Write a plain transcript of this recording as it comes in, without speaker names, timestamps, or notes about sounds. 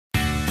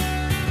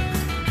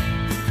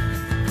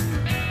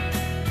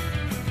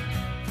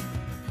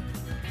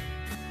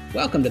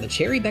Welcome to the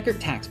Cherry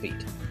Bekaert Tax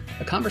Beat,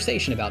 a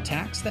conversation about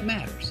tax that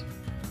matters.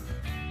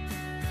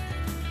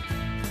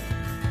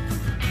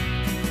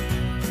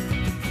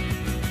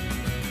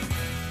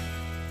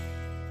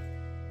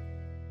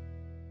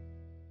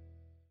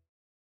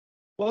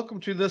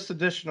 Welcome to this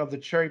edition of the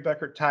Cherry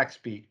Bekaert Tax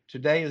Beat.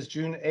 Today is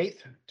June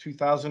 8th,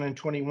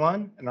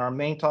 2021, and our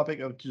main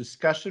topic of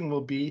discussion will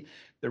be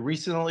the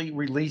recently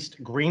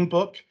released Green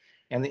Book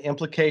and the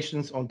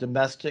implications on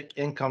domestic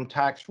income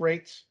tax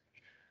rates,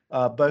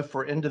 both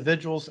for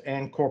individuals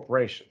and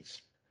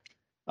corporations.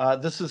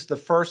 This is the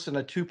first in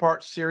a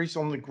two-part series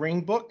on the Green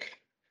Book.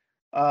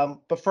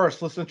 But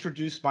first, let's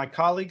introduce my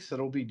colleagues that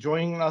will be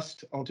joining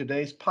us on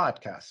today's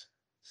podcast.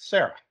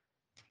 Sarah.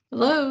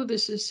 Hello,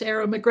 this is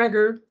Sarah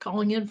McGregor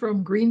calling in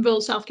from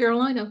Greenville, South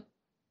Carolina.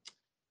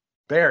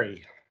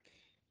 Barry.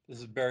 This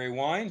is Barry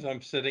Weins.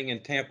 I'm sitting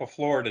in Tampa,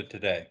 Florida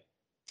today.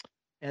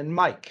 And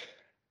Mike.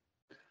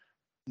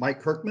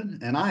 Mike Kirkman,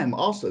 and I am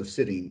also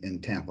sitting in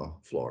Tampa,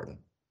 Florida.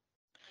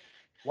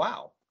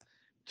 Wow.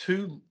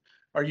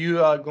 Are you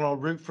going to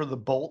root for the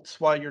Bolts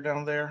while you're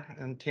down there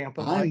in Tampa?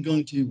 I'm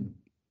going to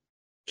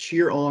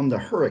cheer on the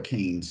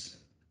Hurricanes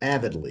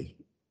avidly.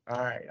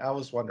 All right. I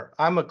was wondering.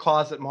 I'm a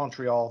closet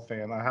Montreal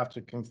fan, I have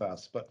to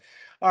confess. But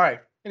all right.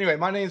 Anyway,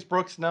 my name is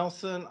Brooks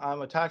Nelson.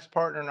 I'm a tax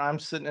partner, and I'm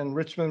sitting in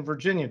Richmond,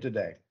 Virginia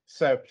today.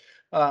 So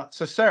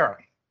Sarah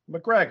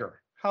McGregor,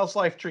 how's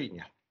life treating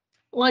you?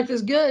 Life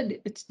is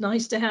good. It's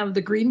nice to have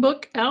the Green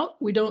Book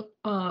out. We don't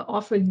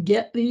often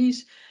get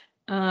these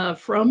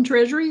from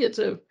Treasury. It's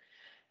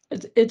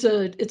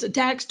a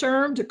tax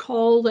term to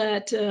call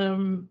that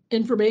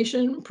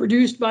information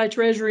produced by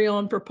Treasury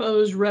on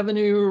proposed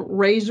revenue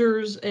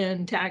raisers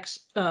and tax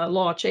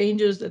law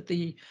changes that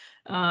the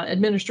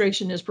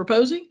administration is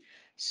proposing.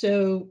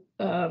 So,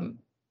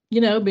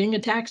 being a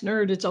tax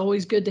nerd, it's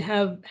always good to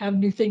have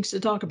new things to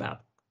talk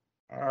about.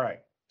 All right.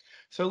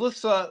 So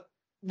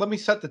let me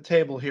set the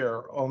table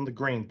here on the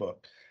Green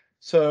Book.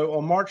 So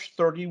on March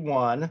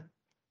 31,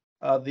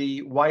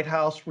 the White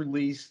House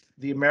released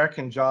the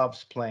American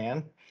Jobs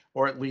Plan,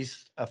 or at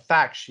least a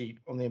fact sheet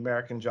on the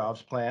American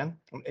Jobs Plan.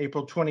 On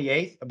April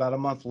 28th, about a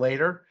month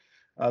later,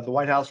 the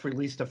White House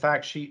released a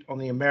fact sheet on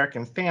the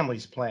American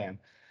Families Plan.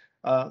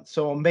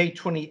 So on May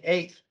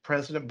 28th,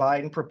 President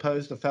Biden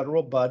proposed a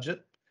federal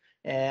budget,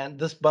 and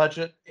this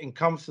budget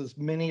encompasses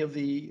many of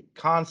the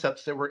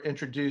concepts that were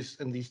introduced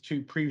in these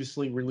two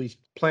previously released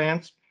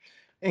plans.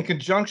 In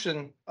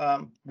conjunction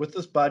with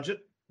this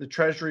budget, the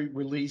Treasury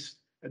released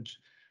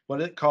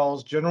what it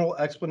calls general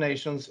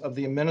explanations of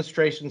the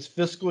administration's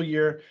fiscal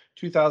year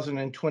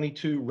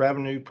 2022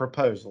 revenue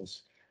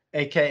proposals,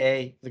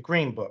 aka the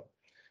Green Book.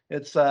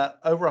 It's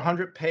over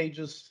 100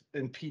 pages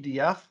in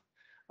PDF.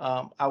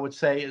 I would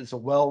say it's a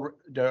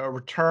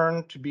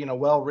return to being a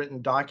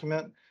well-written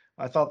document.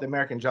 I thought the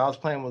American Jobs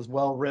Plan was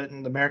well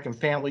written. The American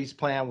Families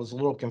Plan was a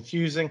little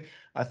confusing.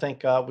 I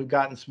think we've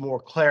gotten some more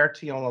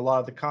clarity on a lot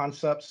of the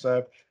concepts.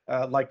 So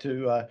I'd like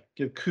to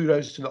give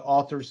kudos to the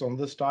authors on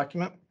this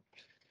document.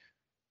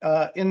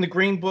 In the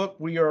Green Book,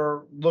 we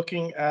are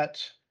looking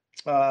at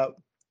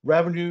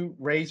revenue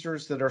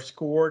raisers that are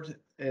scored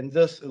in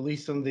this, at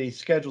least in the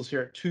schedules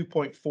here, at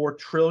 2.4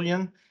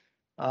 trillion.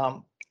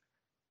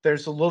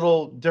 There's a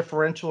little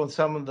differential in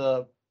some of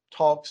the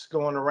talks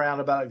going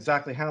around about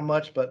exactly how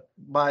much, but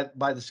by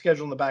the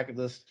schedule in the back of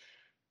this,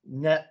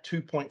 net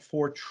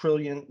 2.4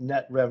 trillion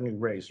net revenue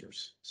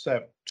raisers.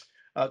 So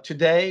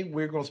today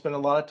we're going to spend a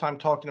lot of time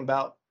talking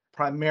about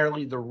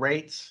primarily the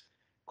rates,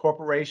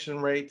 corporation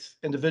rates,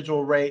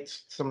 individual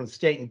rates, some of the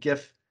state and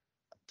gift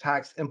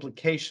tax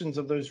implications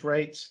of those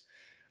rates,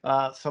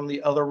 some of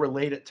the other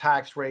related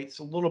tax rates,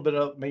 a little bit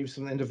of maybe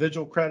some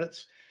individual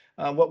credits.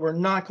 What we're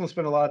not going to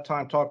spend a lot of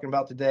time talking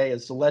about today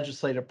is the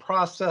legislative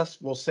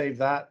process. We'll save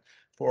that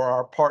for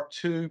our part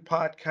 2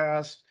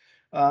 podcast.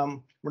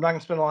 We're not going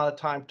to spend a lot of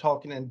time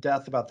talking in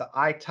depth about the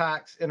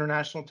ITax,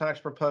 international tax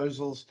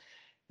proposals,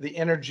 the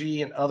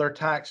energy and other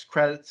tax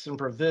credits and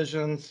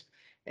provisions,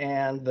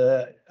 and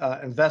the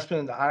investment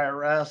in the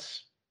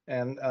IRS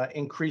and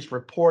increased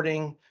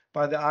reporting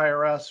by the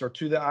IRS or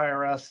to the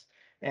IRS.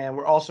 And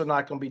we're also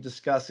not going to be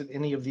discussing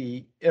any of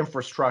the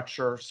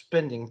infrastructure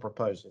spending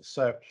proposals.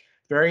 So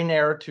very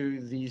narrow to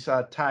these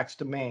tax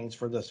domains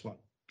for this one.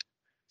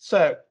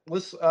 So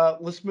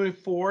let's move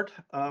forward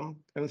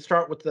and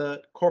start with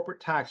the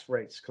corporate tax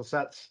rates, because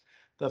that's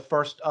the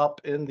first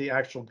up in the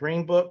actual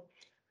Green Book.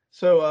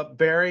 So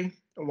Barry,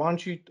 why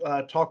don't you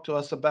talk to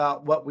us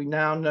about what we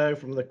now know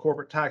from the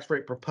corporate tax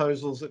rate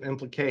proposals and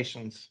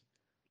implications?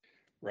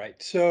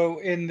 Right. So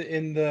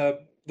in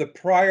the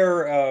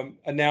prior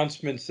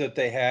announcements that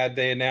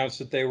they announced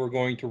that they were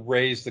going to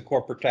raise the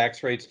corporate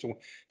tax rates to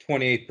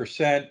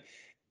 28%.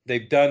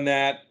 They've done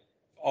that.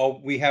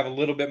 We have a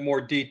little bit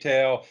more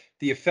detail.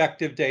 The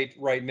effective date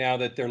right now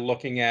that they're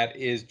looking at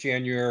is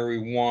January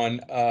 1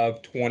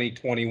 of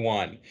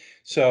 2021.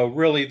 So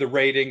really the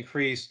rate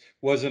increase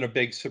wasn't a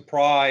big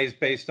surprise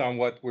based on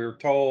what we were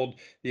told.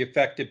 The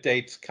effective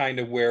date's kind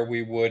of where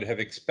we would have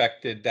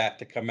expected that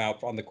to come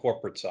out on the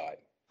corporate side.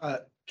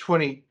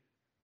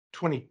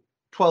 2022.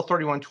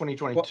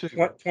 12/31/2022.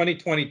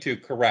 2022,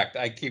 correct.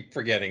 I keep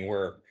forgetting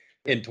we're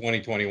in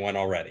 2021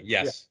 already.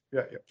 Yes.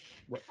 Yeah.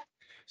 Right.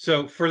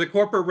 So for the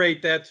corporate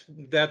rate, that's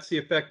the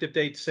effective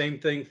date. Same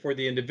thing for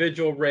the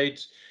individual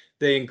rates.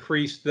 They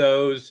increased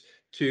those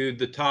to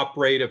the top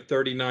rate of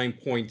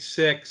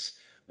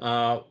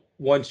 39.6.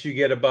 Once you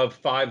get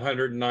above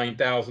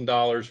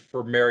 $509,000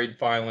 for married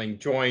filing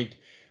joint,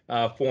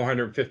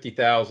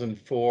 450,000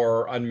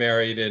 for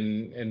unmarried,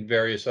 and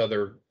various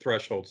other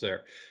thresholds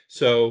there.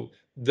 So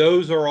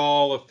those are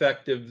all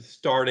effective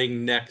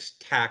starting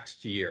next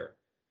tax year.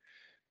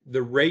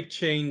 The rate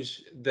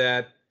change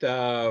that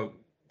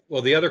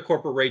well, the other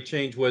corporate rate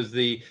change was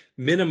the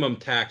minimum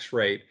tax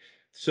rate.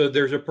 So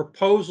there's a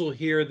proposal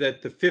here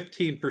that the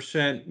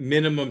 15%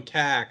 minimum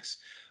tax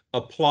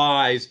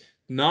applies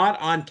not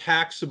on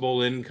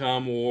taxable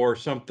income or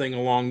something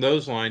along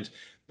those lines,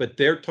 but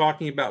they're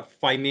talking about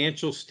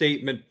financial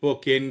statement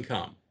book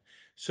income.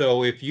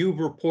 So if you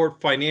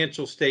report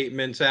financial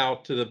statements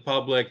out to the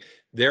public,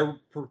 they're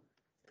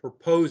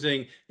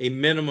proposing a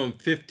minimum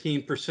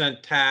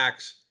 15%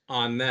 tax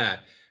on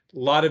that. A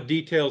lot of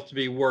details to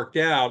be worked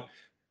out,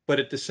 but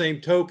at the same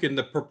token,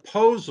 the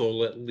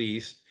proposal at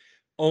least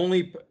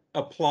only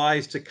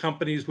applies to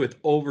companies with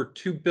over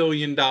 $2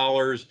 billion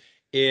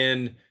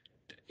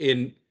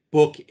in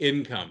book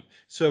income.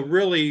 So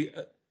really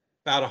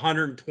about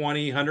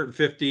 120,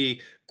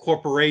 150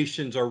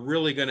 corporations are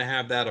really going to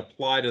have that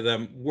apply to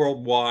them,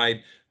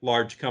 worldwide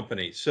large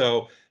companies.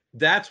 So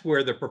that's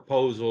where the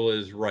proposal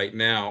is right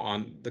now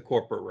on the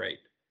corporate rate.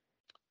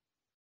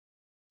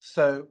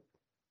 So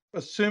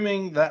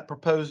assuming that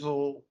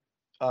proposal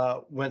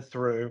went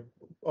through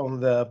on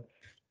the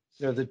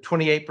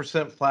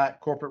 28%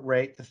 flat corporate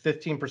rate, the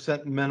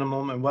 15%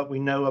 minimum, and what we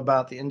know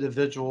about the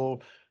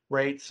individual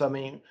rates, I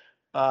mean,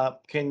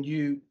 can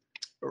you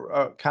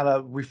kind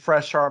of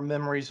refresh our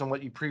memories on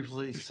what you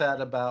previously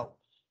said about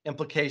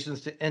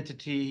implications to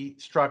entity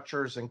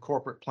structures and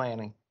corporate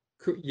planning?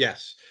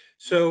 Yes.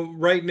 So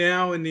right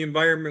now in the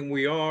environment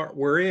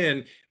we're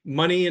in,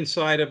 money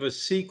inside of a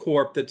C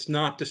corp that's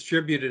not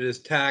distributed is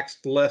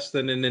taxed less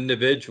than an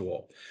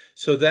individual.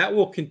 So that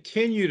will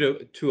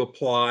continue to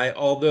apply,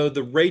 although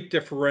the rate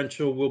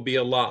differential will be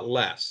a lot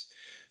less.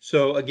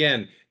 So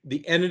again,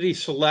 the entity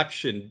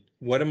selection,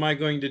 what am I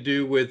going to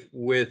do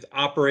with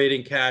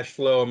operating cash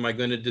flow? Am I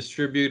going to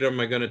distribute? Am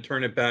I going to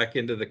turn it back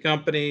into the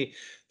company?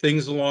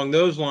 Things along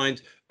those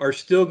lines are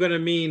still going to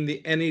mean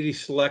the entity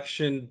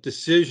selection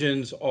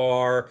decisions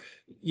are,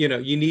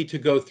 you need to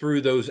go through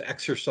those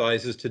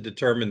exercises to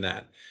determine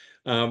that.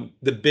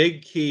 The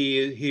big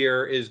key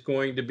here is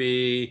going to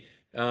be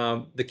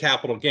the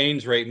capital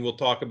gains rate, and we'll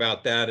talk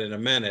about that in a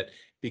minute,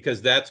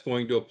 because that's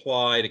going to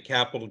apply to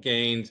capital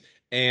gains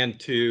and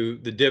to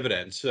the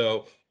dividends.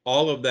 So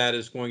all of that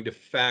is going to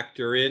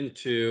factor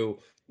into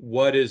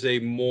what is a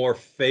more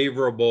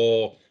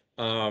favorable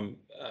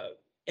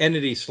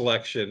entity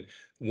selection.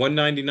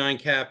 199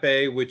 cap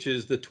A, which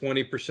is the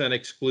 20%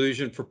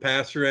 exclusion for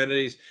pass-through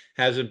entities,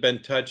 hasn't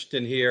been touched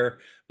in here.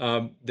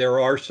 There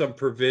are some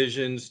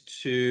provisions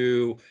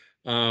to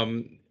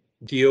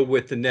deal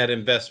with the net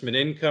investment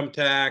income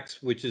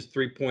tax, which is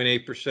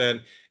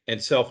 3.8%,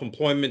 and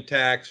self-employment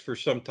tax for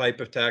some type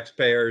of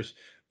taxpayers.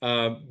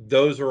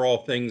 Those are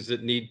all things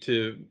that need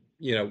to,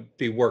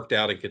 be worked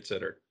out and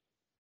considered.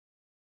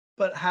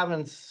 But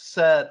having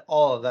said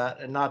all of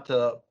that, and not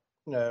to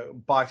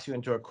box you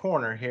into a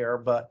corner here,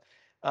 but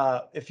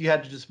if you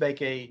had to just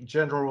make a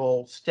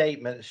general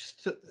statement,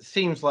 it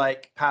seems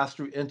like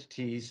pass-through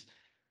entities,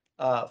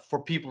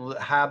 for people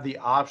that have the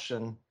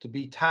option to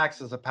be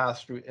taxed as a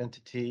pass-through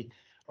entity,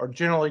 are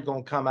generally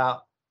going to come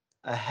out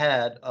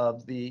ahead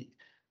of the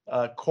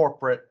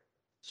corporate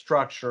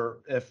structure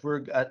if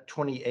we're at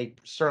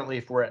 28, certainly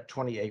if we're at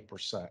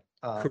 28%.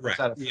 Correct. Is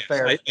that a Yes,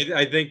 fair?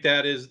 I think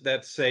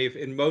that's safe.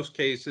 In most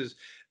cases,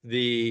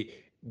 the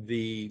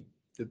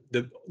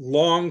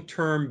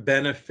long-term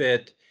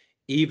benefit,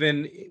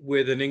 even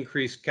with an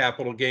increased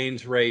capital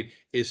gains rate,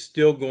 is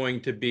still going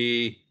to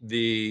be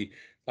the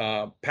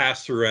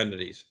pass-through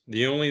entities.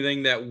 The only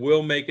thing that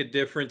will make a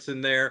difference in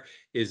there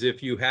is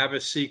if you have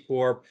a C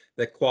corp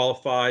that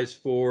qualifies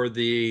for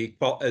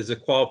as a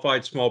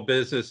qualified small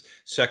business,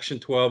 Section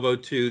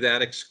 1202,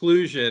 that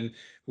exclusion,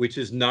 which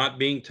is not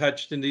being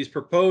touched in these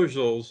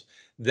proposals,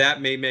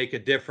 that may make a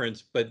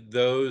difference. But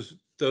those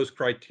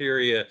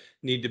criteria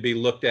need to be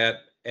looked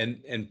at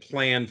and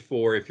planned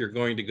for if you're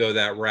going to go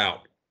that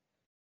route.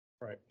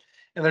 Right.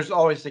 And there's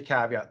always the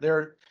caveat.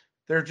 There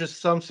are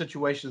just some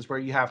situations where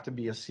you have to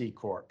be a C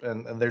corp,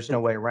 and there's no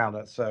way around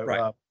it. So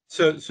right.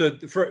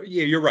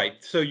 Yeah, you're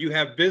right. So you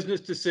have business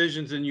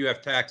decisions and you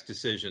have tax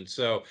decisions.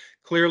 So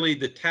clearly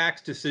the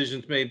tax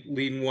decisions may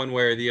lean one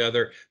way or the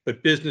other,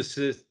 but business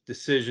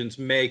decisions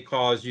may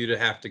cause you to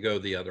have to go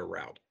the other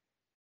route.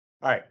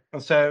 All right.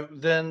 And so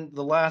then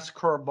the last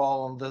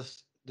curveball on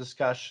this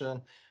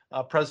discussion,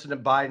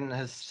 President Biden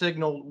has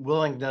signaled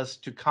willingness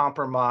to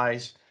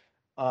compromise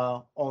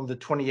on the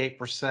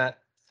 28%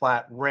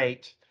 flat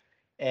rate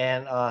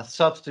and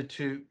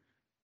substitute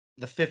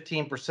the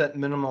 15%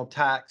 minimum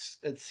tax.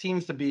 It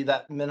seems to be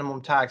that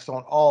minimum tax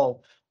on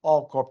all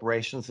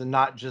corporations and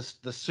not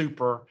just the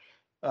super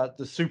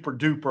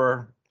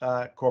duper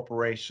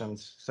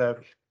corporations. So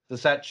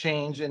does that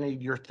change any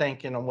of your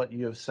thinking on what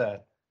you have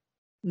said?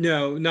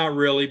 No, not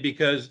really,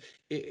 because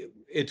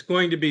it's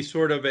going to be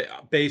sort of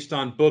based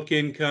on book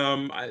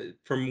income,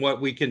 from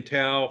what we can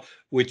tell,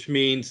 which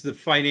means the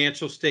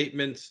financial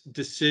statements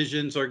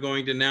decisions are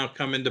going to now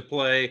come into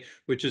play,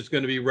 which is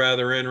going to be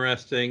rather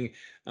interesting.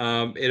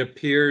 It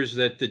appears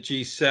that the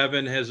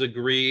G7 has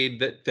agreed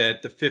that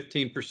the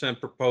 15%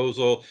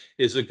 proposal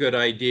is a good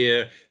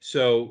idea.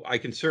 So I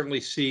can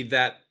certainly see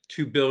that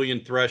 2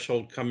 billion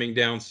threshold coming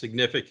down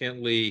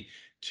significantly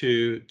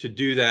to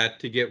do that,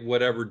 to get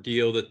whatever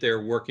deal that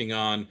they're working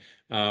on,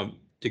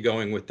 to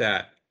going with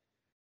that.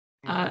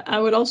 I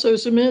would also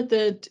submit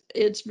that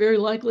it's very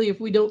likely, if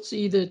we don't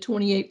see the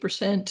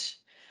 28%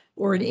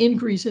 or an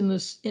increase in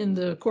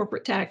the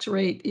corporate tax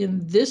rate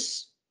in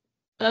this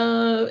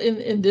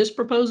in this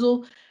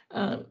proposal,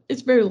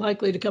 it's very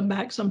likely to come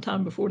back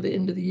sometime before the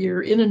end of the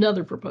year in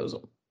another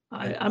proposal.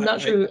 I'm not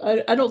sure.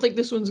 I don't think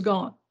this one's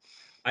gone.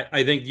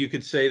 I think you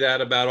could say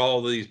that about all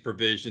of these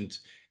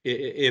provisions.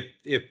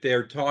 If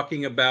they're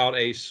talking about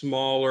a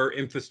smaller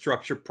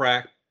infrastructure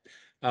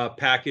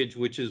package,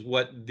 which is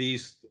what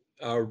these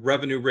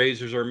revenue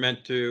raisers are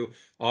meant to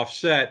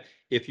offset,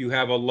 if you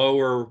have a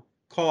lower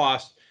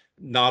cost,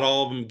 not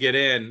all of them get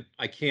in.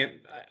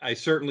 I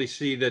certainly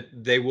see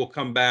that they will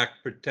come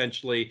back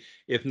potentially,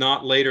 if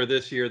not later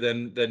this year,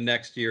 then the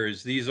next year.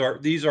 These are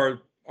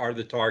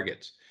the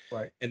targets.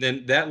 Right. And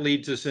then that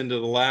leads us into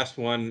the last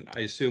one.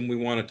 I assume we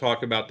want to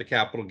talk about the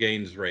capital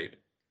gains rate.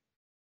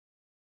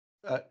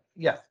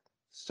 Yeah.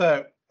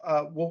 So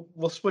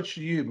we'll switch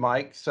to you,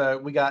 Mike. So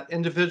we got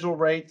individual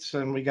rates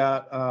and we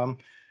got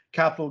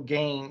capital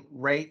gain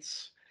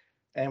rates,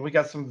 and we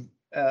got some.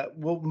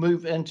 We'll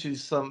move into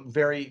some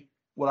very,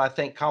 what I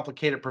think,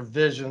 complicated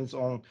provisions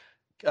on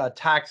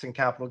tax and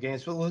capital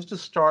gains. But let's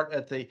just start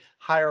at the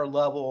higher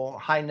level,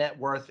 high net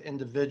worth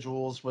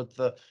individuals with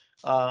the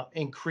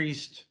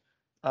increased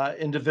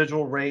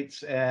individual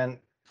rates and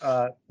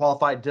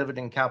qualified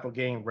dividend capital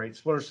gain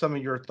rates. What are some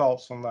of your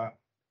thoughts on that?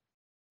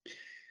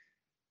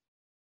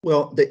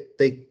 Well,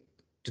 they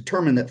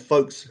determine that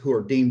folks who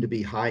are deemed to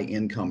be high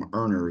income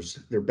earners,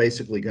 they're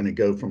basically going to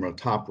go from a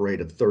top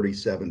rate of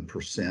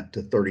 37%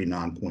 to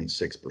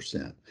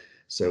 39.6%.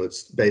 So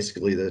it's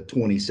basically the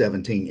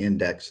 2017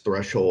 index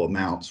threshold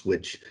amounts,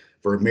 which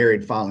for a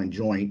married filing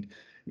joint,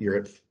 you're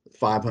at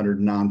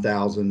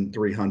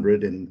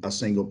 509,300, and a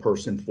single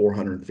person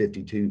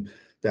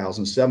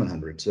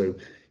 452,700. So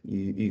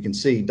you can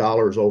see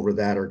dollars over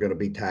that are going to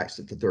be taxed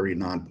at the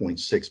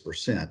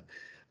 39.6%.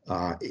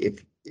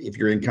 If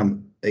your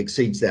income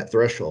exceeds that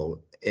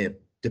threshold,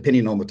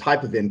 depending on the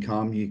type of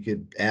income, you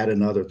could add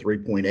another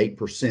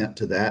 3.8%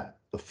 to that,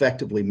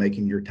 effectively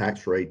making your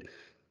tax rate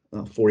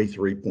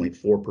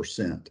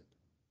 43.4%.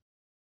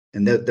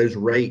 And those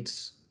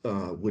rates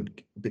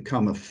would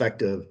become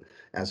effective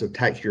as of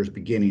tax years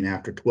beginning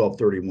after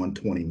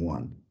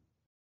 12/31/21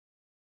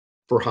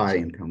 for high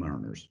income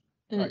earners.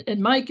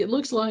 And Mike, it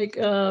looks like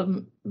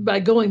by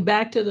going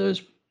back to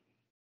those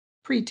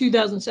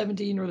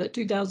pre-2017 or that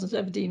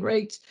 2017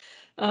 rates,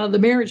 the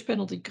marriage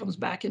penalty comes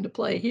back into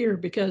play here,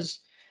 because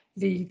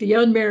the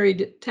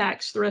unmarried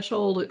tax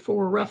threshold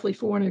for roughly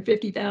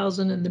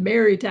 450,000 and the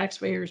married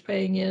taxpayers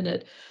paying in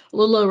at a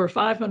little over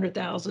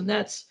 500,000.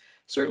 That's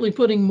certainly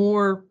putting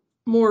more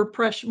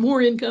pressure,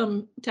 more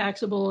income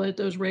taxable at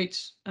those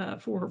rates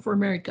for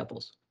married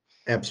couples.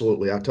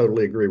 Absolutely, I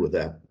totally agree with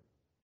that.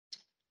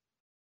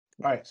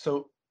 All right.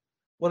 So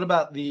what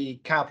about the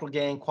capital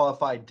gain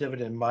qualified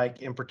dividend,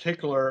 Mike? In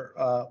particular,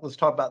 let's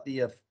talk about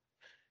the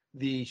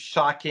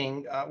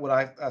shocking, what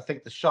I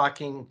think the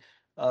shocking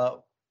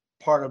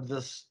part of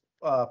this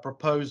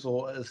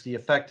proposal is the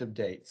effective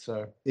date.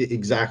 So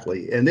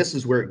exactly, and this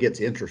is where it gets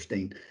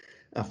interesting.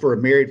 For a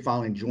married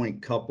filing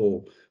joint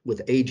couple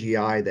with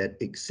AGI that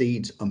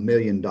exceeds $1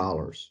 million,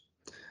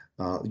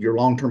 your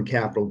long-term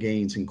capital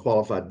gains and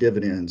qualified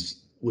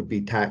dividends would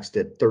be taxed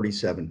at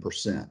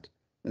 37%.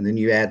 And then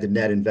you add the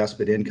net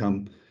investment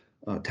income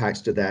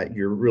tax to that,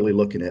 you're really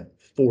looking at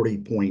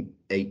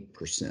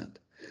 40.8%.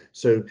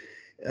 So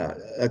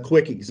a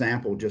quick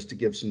example, just to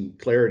give some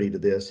clarity to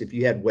this: if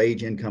you had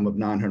wage income of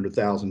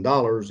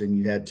 $900,000 and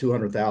you had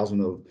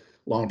 $200,000 of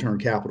long-term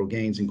capital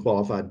gains and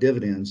qualified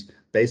dividends,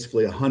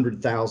 basically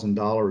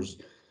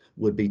 $100,000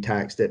 would be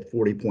taxed at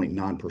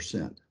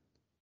 40.9%.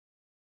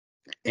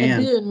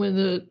 And then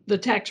when the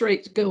tax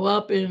rates go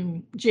up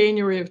in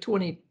January of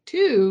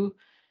 22,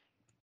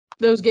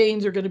 those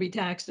gains are going to be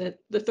taxed at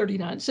the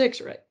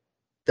 39.6 rate.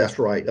 That's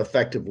right,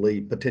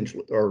 effectively,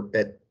 potentially, or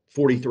at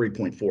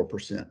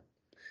 43.4%.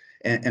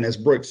 And as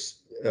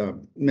Brooks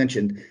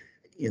mentioned,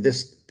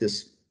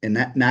 this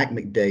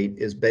enactment date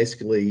is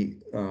basically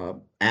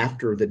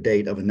after the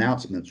date of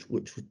announcements,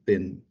 which has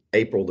been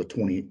April the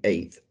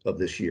 28th of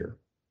this year.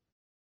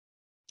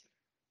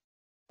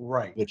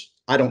 Right. Which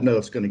I don't know if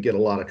it's going to get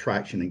a lot of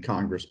traction in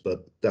Congress,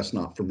 but that's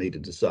not for me to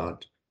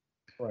decide.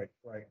 Right.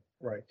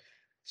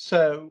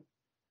 So,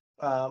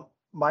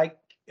 Mike,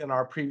 in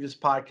our previous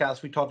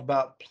podcast, we talked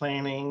about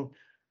planning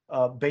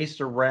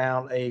based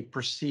around a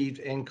perceived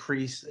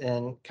increase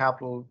in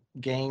capital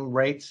gain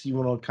rates. You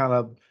want to kind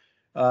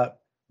of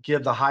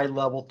give the high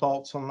level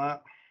thoughts on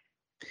that?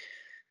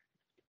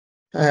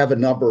 I have a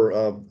number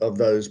of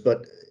those,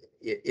 but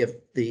if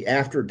the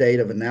after date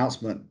of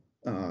announcement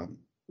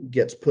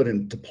gets put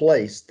into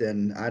place,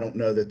 then I don't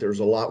know that there's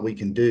a lot we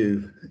can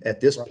do at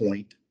this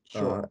point.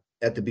 Sure.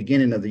 At the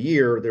beginning of the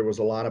year, there was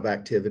a lot of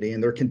activity,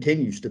 and there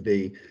continues to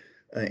be,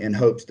 in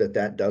hopes that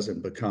that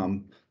doesn't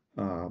become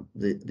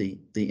the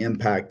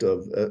impact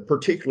of,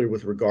 particularly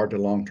with regard to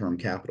long-term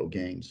capital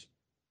gains.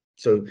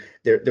 So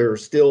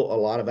there's still a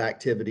lot of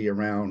activity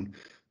around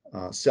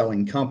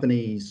selling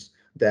companies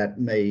that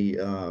may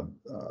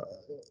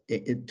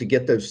to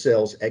get those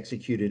sales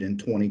executed in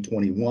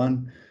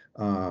 2021.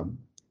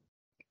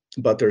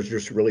 But there's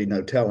just really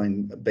no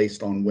telling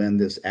based on when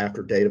this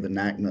after date of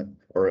enactment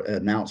or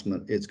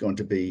announcement is going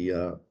to be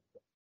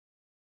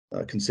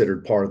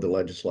considered part of the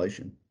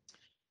legislation.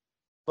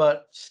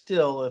 But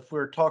still, if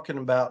we're talking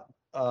about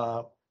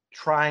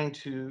trying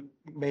to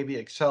maybe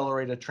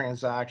accelerate a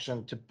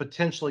transaction to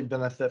potentially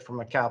benefit from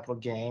a capital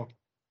gain,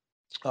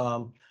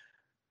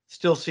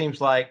 still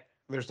seems like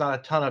there's not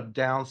a ton of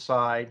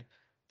downside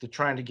to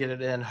trying to get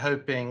it in,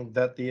 hoping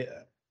that the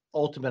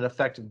ultimate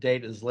effective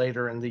date is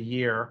later in the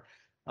year.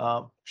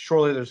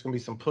 Surely there's going to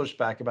be some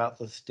pushback about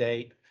this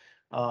date.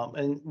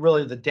 And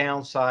really the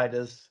downside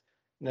is,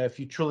 if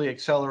you truly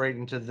accelerate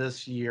into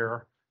this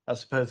year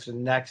as opposed to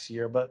next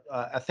year, but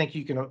I think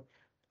you can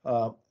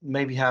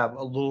maybe have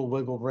a little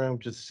wiggle room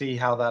to see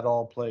how that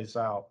all plays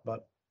out.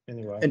 But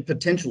anyway. And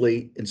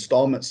potentially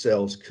installment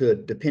sales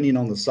could, depending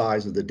on the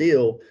size of the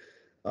deal,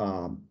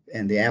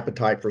 and the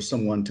appetite for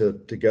someone to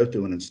go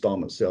through an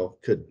installment sale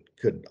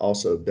could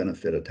also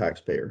benefit a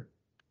taxpayer.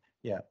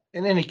 Yeah.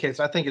 In any case,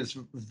 I think it's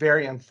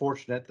very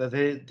unfortunate that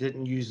they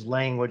didn't use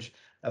language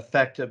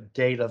effective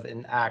date of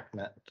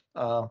enactment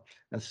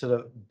instead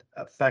of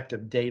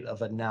effective date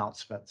of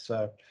announcement.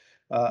 So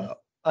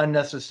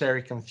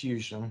unnecessary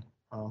confusion.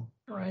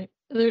 Right.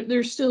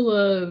 There's still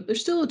a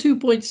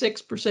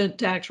 2.6%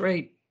 tax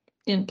rate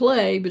in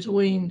play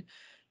between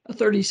a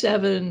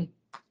 37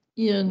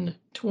 in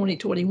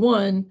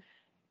 2021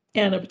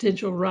 and a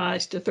potential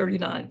rise to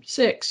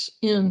 39.6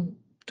 in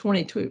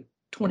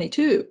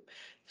 2022.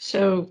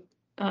 So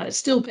it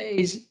still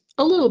pays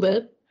a little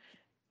bit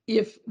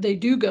if they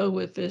do go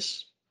with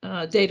this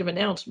date of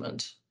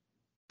announcement,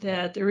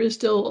 that there is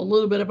still a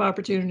little bit of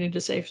opportunity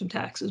to save some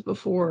taxes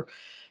before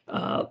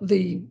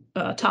the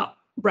top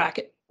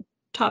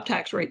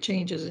tax rate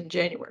changes in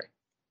January,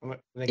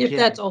 if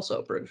that's also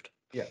approved.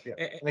 Yeah.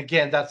 And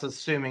again, that's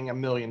assuming $1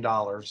 million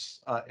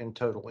in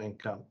total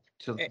income.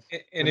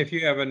 And if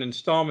you have an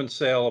installment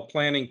sale, a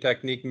planning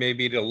technique may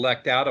be to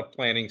elect out a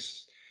planning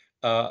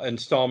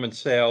installment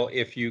sale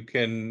if you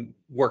can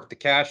work the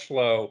cash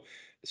flow,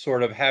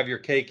 sort of have your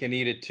cake and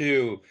eat it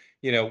too.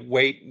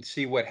 Wait and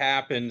see what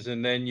happens,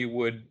 and then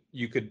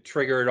you could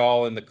trigger it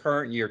all in the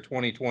current year,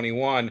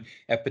 2021,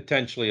 at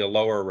potentially a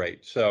lower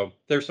rate. So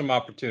there's some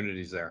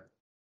opportunities there.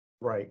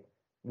 Right.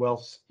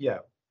 Well, yeah.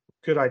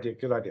 Good idea.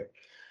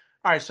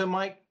 All right. So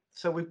Mike,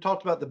 we've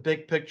talked about the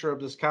big picture of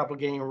this capital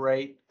gain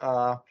rate,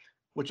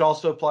 which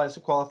also applies to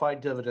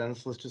qualified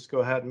dividends. Let's just go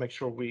ahead and make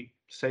sure we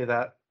say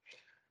that.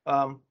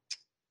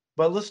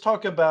 But let's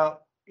talk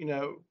about,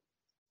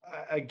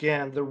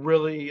 again, the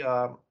really,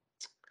 I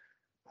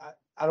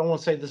don't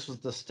want to say this was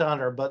the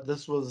stunner, but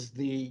this was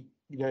the,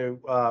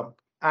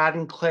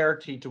 adding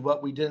clarity to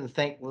what we didn't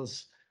think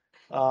was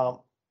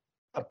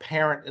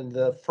apparent in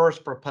the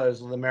first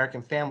proposal, the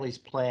American Families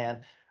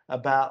Plan,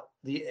 about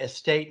the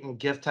estate and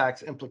gift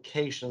tax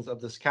implications of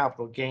this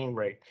capital gain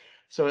rate.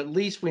 So at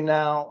least we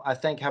now, I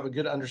think, have a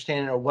good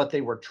understanding of what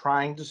they were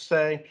trying to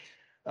say.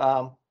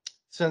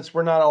 Since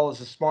we're not all as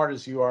smart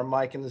as you are,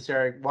 Mike, in this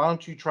area, why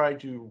don't you try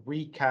to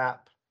recap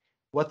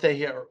what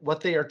they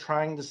are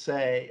trying to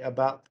say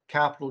about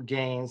capital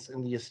gains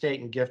in the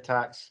estate and gift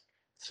tax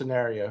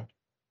scenario?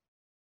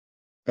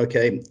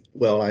 Okay,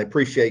 well, I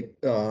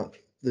appreciate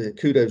the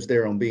kudos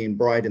there on being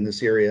bright in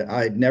this area.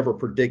 I had never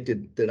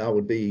predicted that I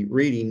would be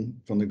reading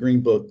from the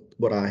Green Book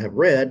what I have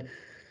read,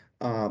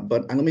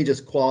 but let me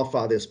just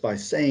qualify this by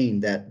saying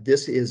that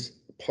this is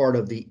part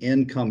of the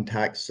income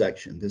tax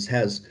section. This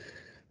has,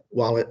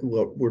 while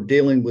we're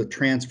dealing with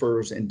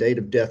transfers and date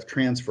of death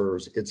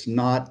transfers, it's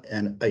not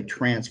a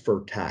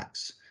transfer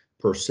tax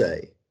per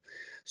se.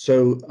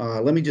 So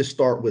let me just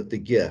start with the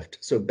gift.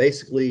 So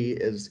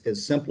basically,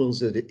 as simple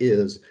as it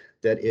is,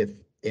 that if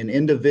an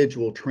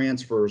individual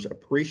transfers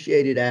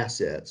appreciated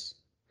assets,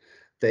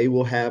 they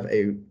will have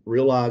a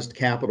realized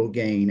capital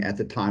gain at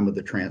the time of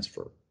the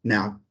transfer.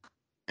 Now,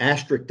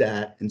 asterisk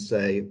that and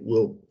say,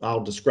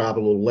 I'll describe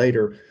a little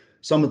later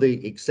some of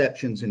the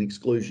exceptions and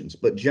exclusions,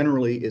 but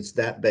generally it's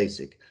that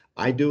basic.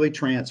 I do a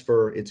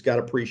transfer, it's got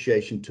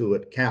appreciation to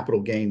it,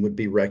 capital gain would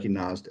be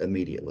recognized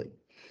immediately.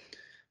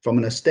 From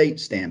an estate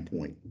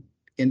standpoint,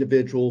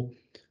 individual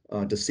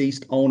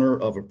Deceased owner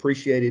of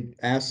appreciated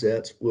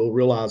assets will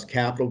realize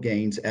capital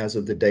gains as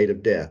of the date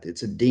of death.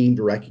 It's a deemed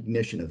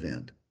recognition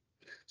event.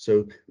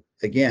 So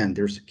again,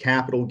 there's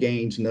capital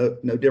gains, no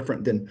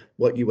different than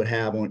what you would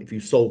have on if you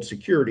sold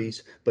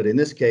securities, but in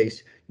this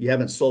case, you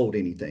haven't sold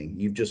anything.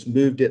 You've just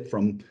moved it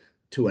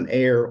to an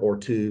heir or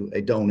to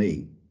a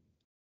donee.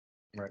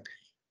 Right.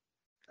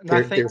 And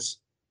I think, There's,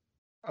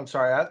 I'm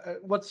sorry,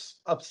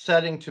 what's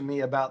upsetting to me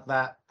about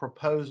that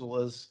proposal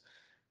is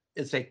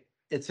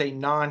it's a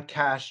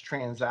non-cash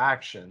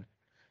transaction,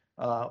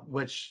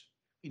 which,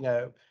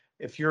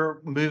 if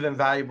you're moving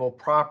valuable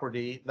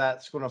property,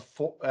 that's going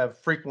to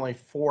frequently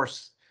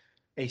force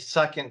a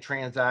second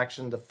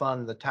transaction to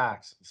fund the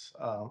taxes.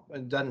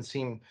 It doesn't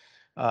seem,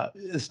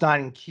 it's not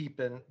in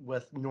keeping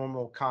with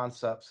normal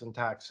concepts in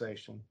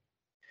taxation.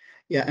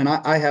 yeah, and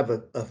I have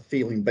a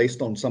feeling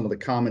based on some of the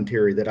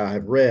commentary that I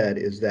have read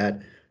is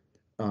that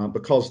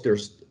because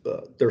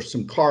there's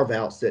some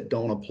carve-outs that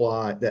don't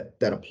apply that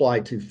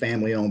apply to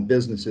family-owned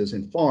businesses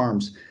and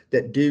farms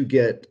that do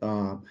get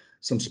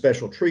some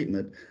special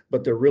treatment,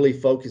 but they're really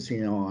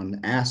focusing on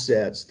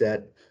assets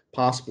that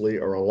possibly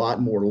are a lot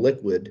more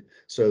liquid.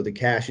 So the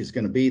cash is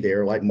going to be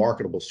there, like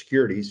marketable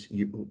securities.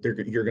 You're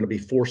going to be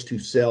forced to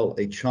sell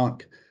a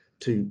chunk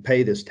to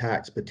pay this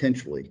tax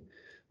potentially.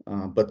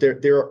 But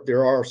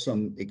there are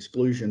some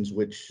exclusions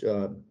which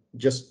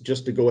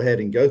just to go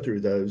ahead and go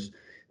through those.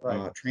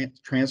 Right.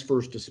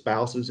 Transfers to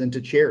spouses and to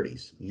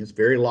charities. It's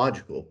very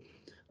logical.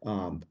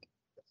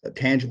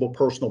 Tangible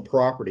personal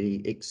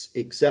property,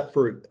 except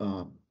for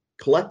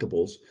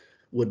collectibles,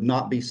 would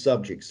not be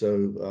subject.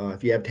 So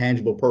if you have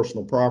tangible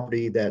personal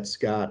property that's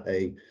got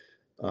a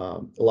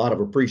lot of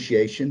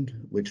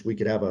appreciation, which we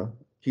could have a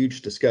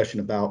huge discussion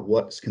about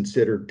what's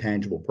considered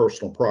tangible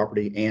personal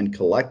property and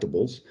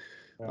collectibles,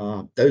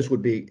 those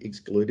would be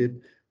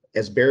excluded.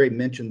 As Barry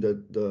mentioned,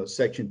 the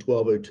Section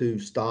 1202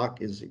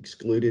 stock is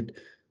excluded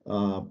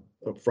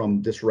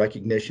from this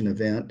recognition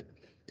event.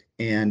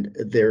 And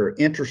they're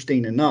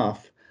interesting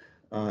enough,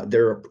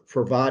 they're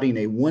providing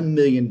a $1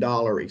 million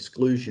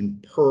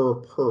exclusion per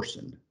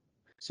person.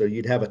 So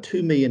you'd have a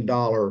 $2 million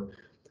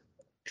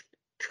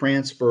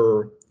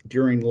transfer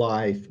during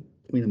life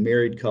between a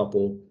married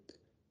couple,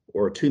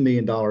 or a $2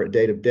 million at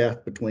date of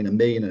death between $1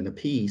 million and a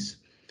piece,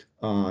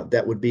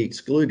 that would be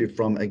excluded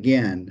from,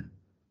 again,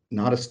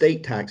 not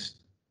estate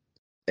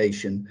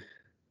taxation,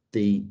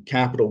 the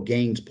capital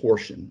gains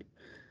portion.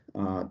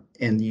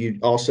 And you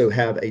also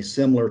have a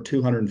similar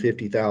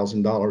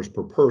 $250,000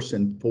 per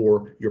person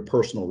for your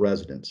personal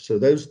residence. So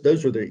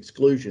those are the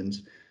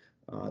exclusions.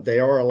 They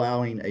are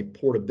allowing a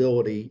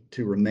portability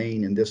to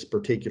remain in this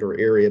particular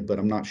area, but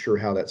I'm not sure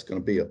how that's going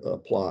to be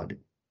applied.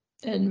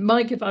 And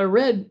Mike, if I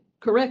read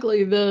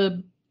correctly,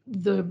 the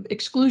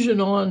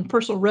exclusion on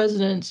personal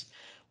residence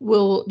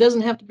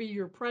doesn't have to be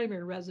your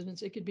primary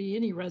residence. It could be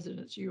any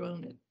residence you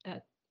own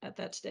it at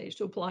that stage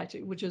to apply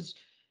to, which is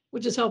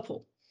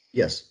helpful.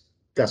 Yes,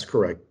 that's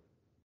correct.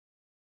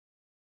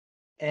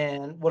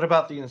 And what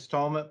about the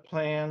installment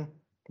plan,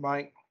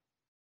 Mike?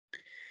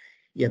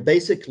 Yeah,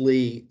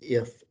 basically,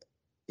 if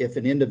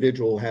an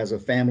individual has a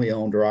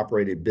family-owned or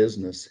operated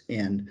business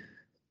and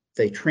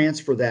they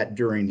transfer that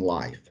during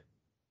life,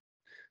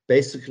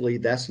 basically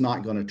that's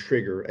not going to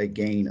trigger a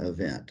gain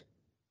event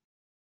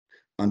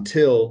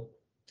until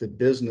the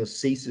business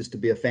ceases to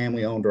be a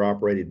family-owned or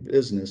operated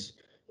business,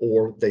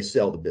 or they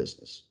sell the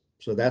business.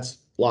 So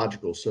that's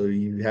logical. So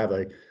you have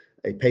a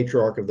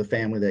patriarch of the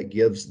family that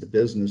gives the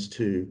business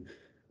to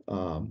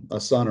a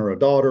son or a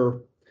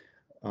daughter.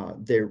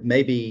 There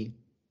may be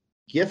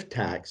gift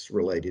tax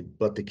related,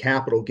 but the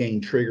capital gain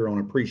trigger on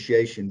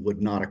appreciation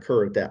would not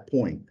occur at that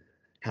point.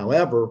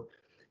 However,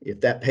 if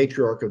that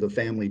patriarch of the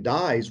family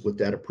dies with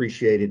that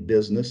appreciated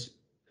business,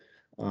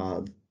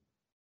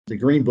 the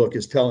Green Book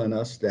is telling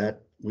us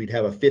that we'd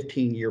have a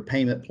 15-year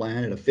payment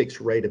plan at a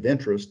fixed rate of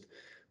interest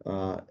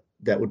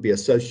that would be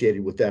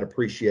associated with that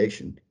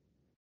appreciation.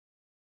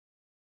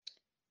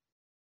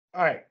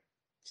 All right.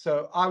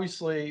 So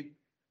obviously,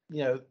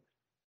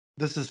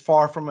 this is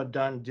far from a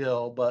done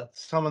deal, but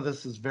some of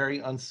this is very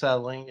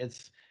unsettling.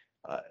 It's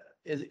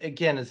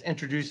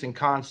introducing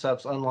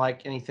concepts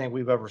unlike anything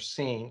we've ever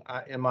seen,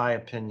 in my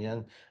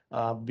opinion.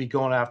 Be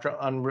going after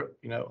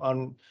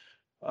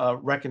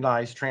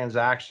unrecognized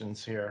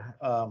transactions here.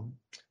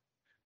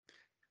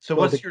 So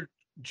what's your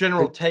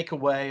general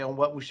takeaway on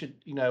what we should,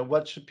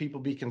 what should people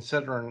be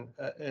considering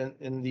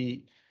in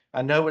the,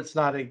 I know it's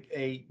not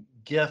a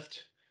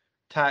gift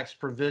tax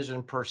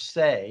provision per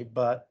se,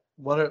 but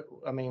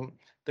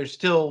there's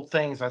still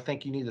things I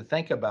think you need to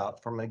think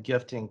about from a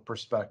gifting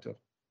perspective.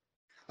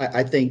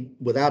 I think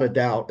without a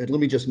doubt, and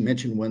let me just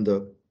mention when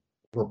the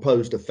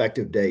proposed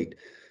effective date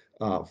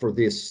for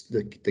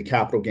the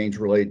capital gains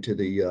related to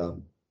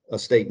the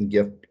estate and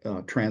gift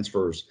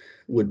transfers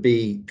would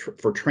be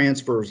for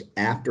transfers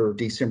after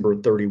December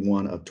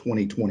 31 of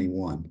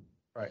 2021.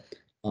 Right.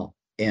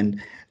 And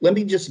let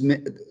me just,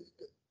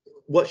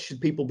 what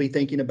should people be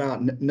thinking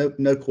about?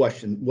 No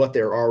question what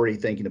they're already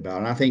thinking about.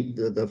 And I think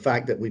the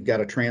fact that we've got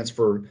to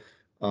transfer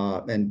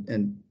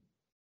and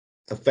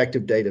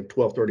effective date of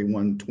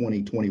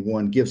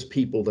 12/31/2021 gives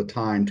people the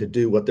time to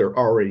do what they're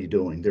already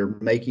doing. They're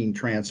making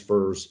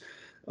transfers,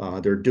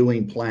 they're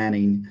doing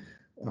planning.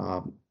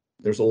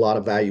 There's a lot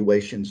of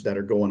valuations that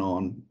are going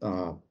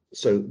on.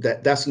 So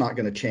that's not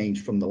going to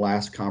change from the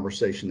last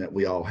conversation that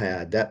we all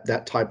had.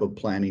 That type of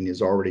planning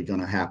is already going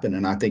to happen,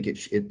 and I think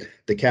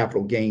the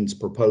capital gains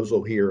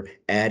proposal here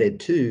added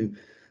to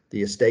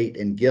the estate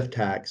and gift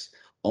tax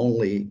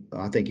only,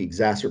 I think,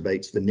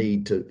 exacerbates the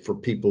need for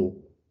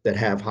people that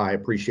have high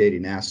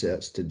appreciating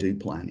assets to do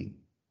planning.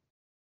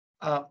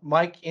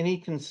 Mike, any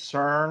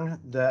concern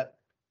that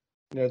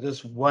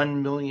this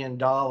 $1 million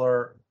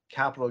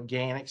capital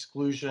gain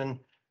exclusion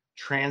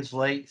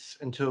translates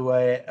into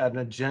an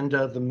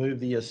agenda to move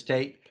the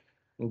estate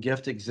and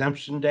gift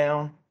exemption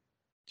down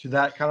to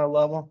that kind of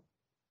level?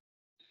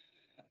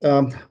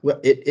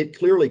 Well, it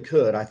clearly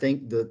could. I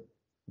think the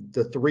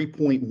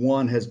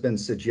 3.1 has been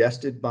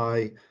suggested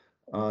by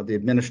the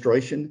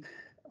administration,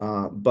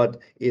 but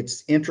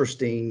it's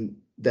interesting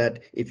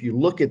that if you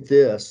look at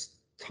this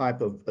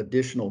type of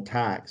additional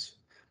tax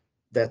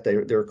that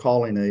they're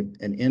calling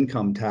an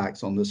income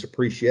tax on this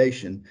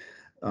appreciation,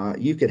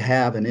 you could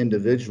have an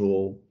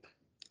individual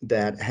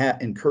that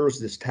incurs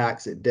this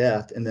tax at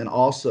death, and then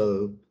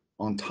also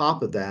on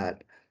top of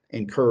that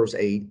incurs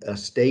a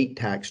state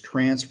tax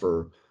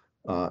transfer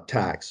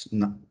tax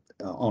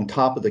on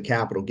top of the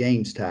capital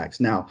gains tax.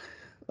 Now,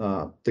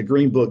 the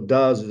Green Book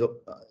does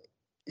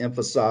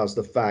emphasize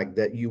the fact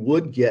that you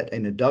would get a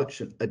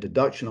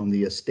deduction on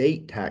the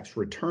estate tax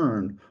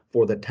return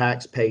for the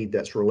tax paid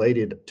that's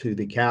related to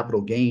the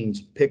capital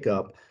gains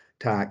pickup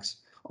tax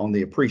on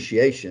the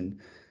appreciation.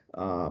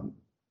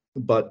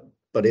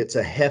 But it's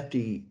a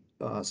hefty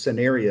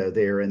scenario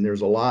there, and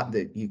there's a lot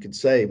that you could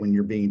say when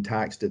you're being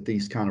taxed at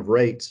these kind of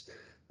rates.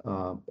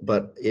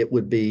 But it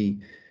would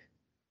be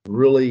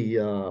really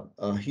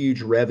a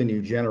huge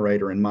revenue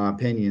generator, in my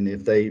opinion,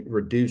 if they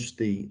reduce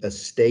the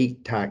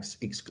estate tax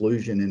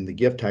exclusion and the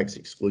gift tax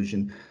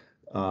exclusion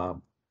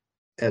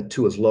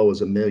to as low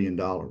as $1 million.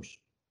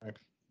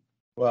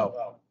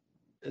 Well,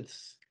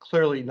 it's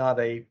clearly not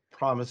a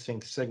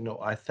promising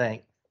signal, I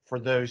think, for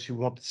those who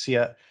want to see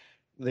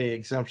the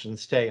exemption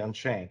stay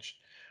unchanged.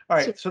 All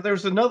right, so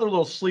there's another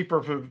little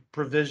sleeper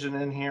provision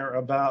in here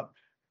about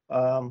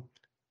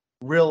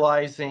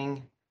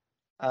realizing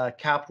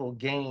capital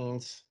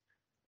gains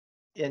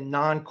in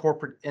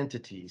non-corporate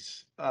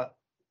entities.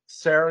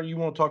 Sarah, you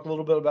want to talk a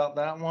little bit about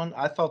that one?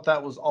 I thought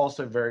that was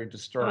also very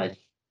disturbing.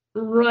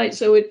 Right.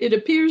 So it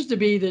appears to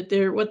be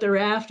that what they're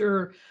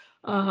after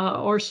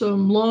are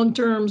some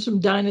long-term, some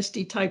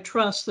dynasty type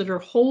trusts that are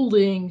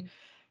holding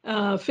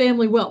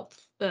family wealth.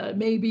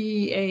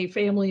 Maybe a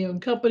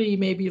family-owned company,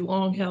 maybe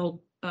long-held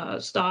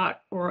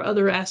stock or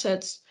other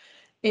assets.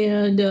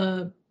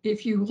 And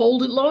if you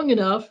hold it long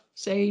enough,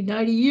 say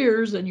 90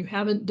 years, and you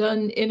haven't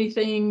done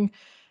anything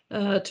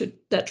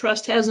that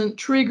trust hasn't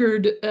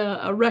triggered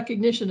a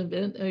recognition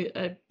event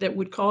that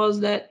would cause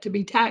that to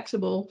be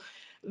taxable,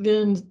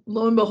 then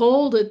lo and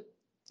behold,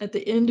 at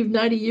the end of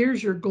 90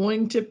 years, you're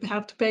going to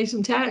have to pay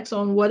some tax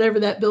on whatever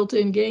that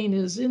built-in gain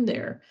is in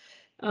there.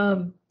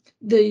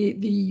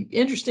 The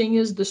interesting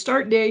is the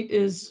start date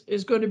is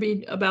going to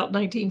be about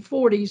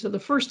 1940. So the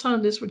first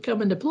time this would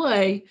come into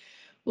play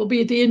will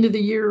be at the end of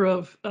the year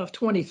of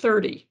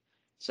 2030.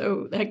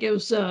 So that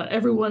gives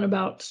everyone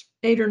about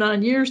 8 or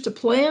 9 years to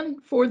plan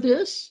for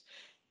this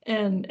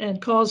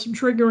and cause some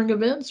triggering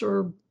events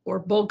or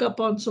bulk up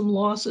on some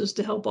losses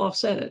to help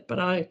offset it. But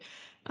I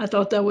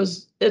thought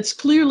it's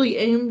clearly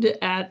aimed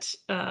at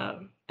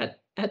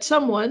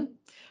someone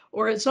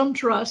or at some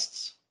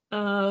trusts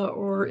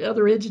or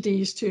other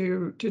entities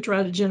to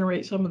try to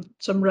generate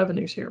some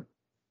revenues here.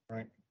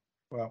 Right.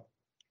 Well,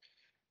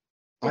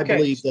 I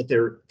believe that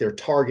they're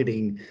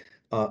targeting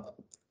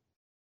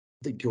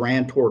the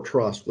grantor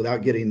trust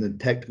without getting the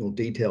technical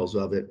details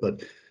of it,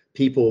 but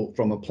people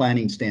from a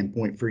planning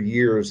standpoint for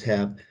years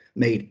have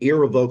made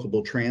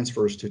irrevocable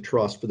transfers to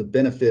trust for the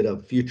benefit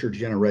of future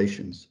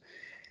generations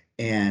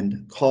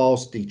and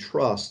caused the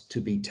trust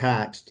to be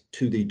taxed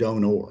to the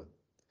donor.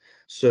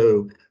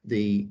 So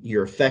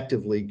you're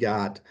effectively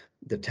got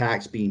the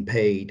tax being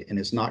paid, and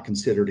it's not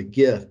considered a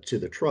gift to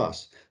the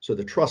trust. So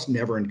the trust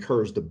never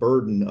incurs the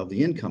burden of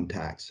the income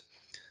tax.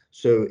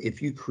 So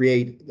if you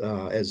create,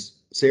 as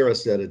Sarah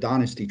said, a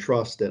dynasty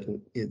trust that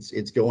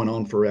it's going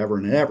on forever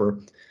and ever,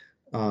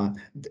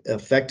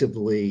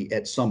 effectively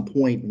at some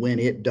point when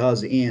it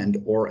does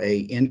end or a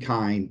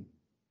in-kind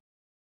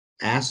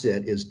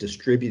asset is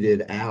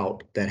distributed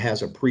out that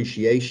has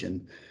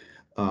appreciation,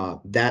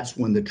 that's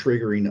when the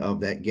triggering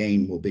of that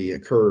gain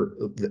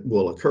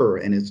will occur.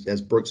 And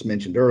as Brooks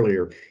mentioned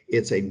earlier,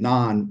 it's a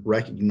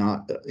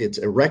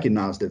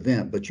recognized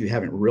event, but you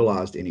haven't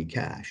realized any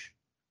cash.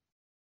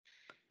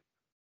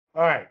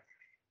 All right.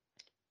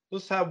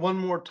 Let's have one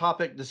more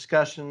topic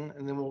discussion,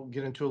 and then we'll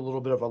get into a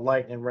little bit of a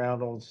lightning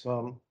round on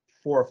some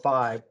 4 or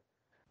 5.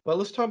 But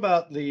let's talk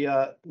about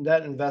the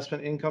net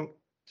investment income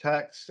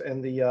tax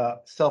and the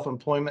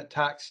self-employment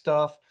tax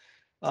stuff.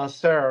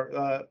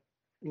 Sarah,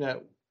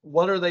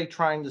 what are they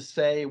trying to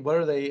say? What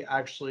are they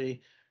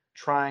actually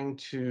trying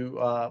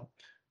to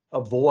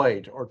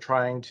avoid or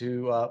trying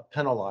to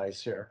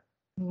penalize here?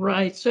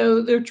 Right.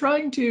 So they're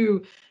trying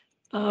to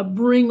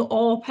bring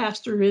all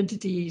pass-through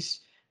entities,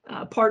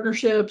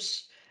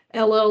 partnerships,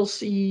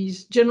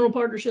 LLCs, general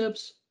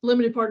partnerships,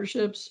 limited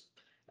partnerships,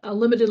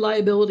 limited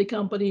liability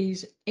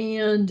companies,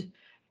 and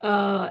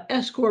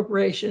S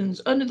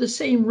corporations under the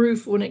same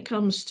roof when it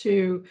comes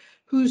to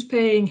who's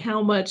paying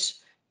how much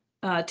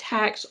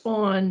tax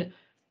on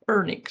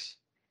earnings.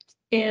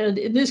 And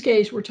in this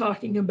case, we're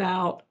talking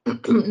about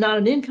not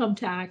an income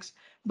tax,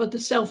 but the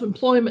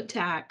self-employment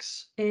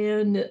tax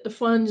and the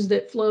funds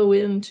that flow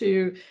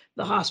into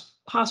the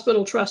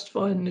hospital trust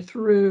fund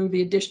through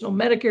the additional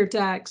Medicare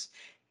tax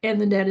and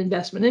the net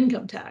investment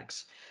income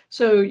tax.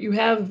 So you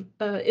have,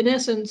 in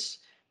essence,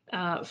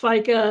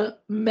 FICA,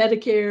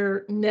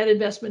 Medicare, net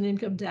investment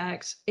income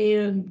tax,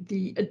 and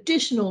the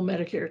additional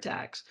Medicare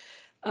tax,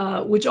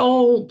 which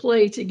all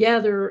play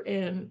together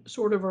and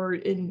sort of are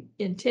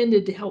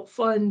intended to help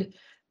fund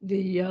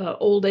the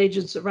old age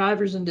and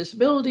survivors and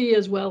disability,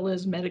 as well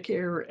as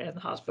Medicare and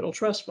hospital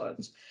trust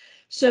funds.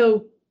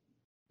 So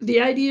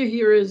the idea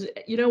here is,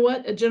 you know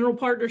what, a general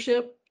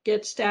partnership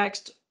gets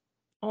taxed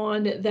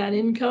on that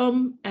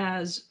income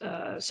as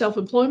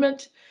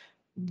self-employment.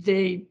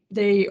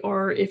 They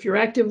are, if you're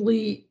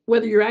actively,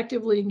 whether you're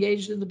actively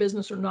engaged in the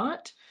business or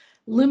not.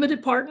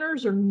 Limited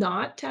partners are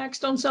not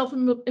taxed on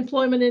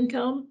self-employment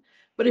income,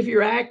 but if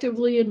you're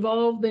actively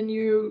involved, then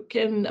you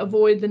can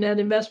avoid the net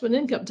investment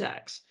income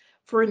tax.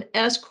 For an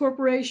S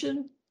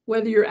corporation,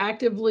 whether you're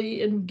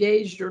actively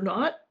engaged or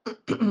not,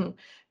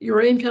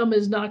 your income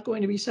is not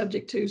going to be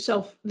subject to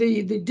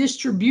the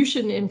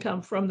distribution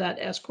income from that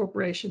S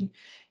corporation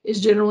is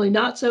generally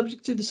not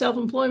subject to the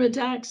self-employment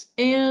tax,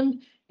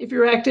 and if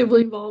you're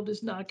actively involved,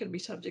 is not going to be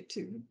subject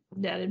to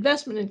net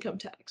investment income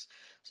tax.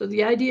 So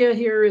the idea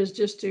here is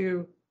just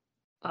to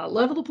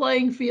level the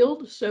playing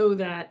field so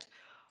that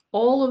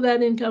all of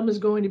that income is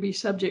going to be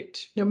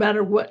subject, no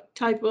matter what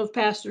type of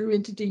pass-through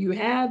entity you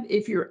have.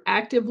 If you're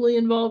actively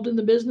involved in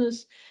the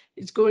business,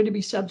 it's going to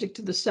be subject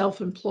to the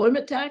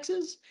self-employment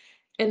taxes.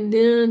 And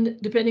then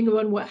depending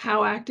on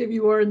how active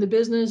you are in the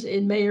business,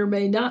 it may or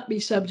may not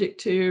be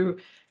subject to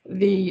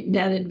the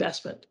net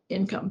investment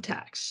income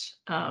tax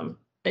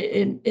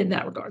in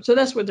that regard. So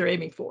that's what they're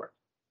aiming for.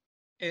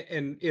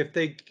 And if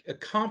they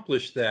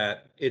accomplish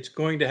that, it's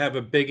going to have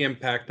a big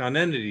impact on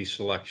entity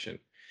selection.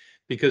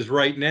 Because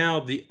right now,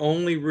 the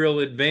only real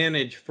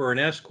advantage for an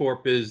S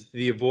corp is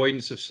the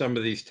avoidance of some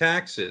of these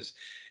taxes.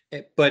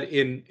 But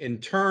in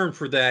turn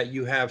for that,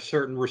 you have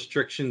certain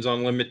restrictions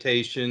on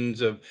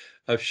limitations of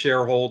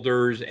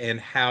shareholders and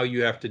how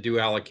you have to do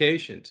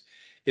allocations.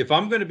 If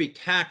I'm going to be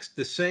taxed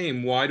the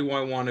same, why do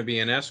I want to be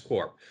an S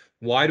corp?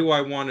 Why do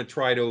I want to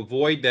try to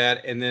avoid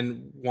that and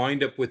then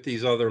wind up with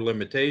these other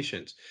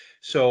limitations?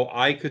 So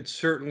I could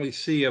certainly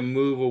see a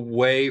move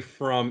away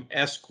from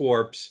S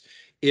corps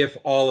if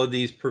all of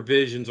these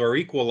provisions are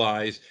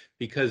equalized,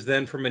 because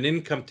then from an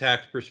income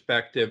tax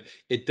perspective,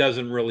 it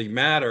doesn't really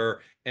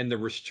matter. And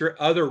the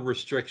other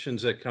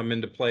restrictions that come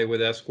into play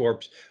with S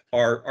corps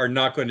are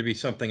not going to be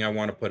something I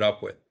want to put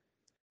up with.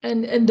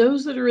 And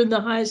those that are in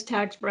the highest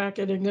tax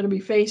bracket are going to be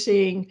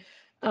facing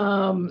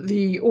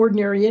the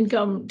ordinary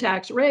income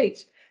tax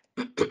rates.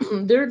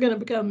 They're going to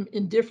become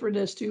indifferent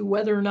as to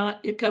whether or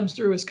not it comes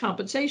through as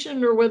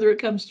compensation or whether it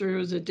comes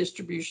through as a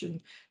distribution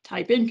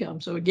type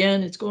income. So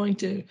again, it's going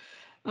to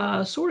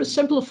sort of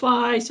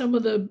simplify some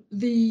of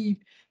the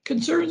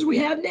concerns we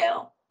have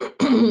now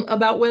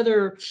about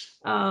whether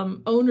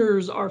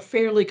owners are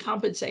fairly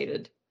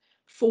compensated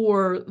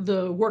for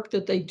the work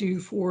that they do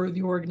for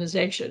the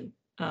organization,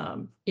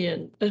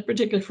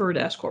 particularly for an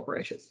S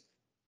corporation.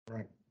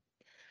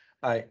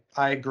 Right.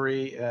 I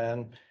agree,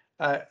 and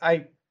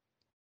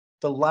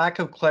the lack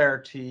of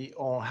clarity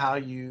on how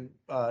you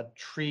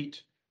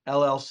treat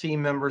LLC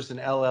members and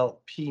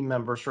LLP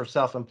members for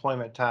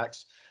self-employment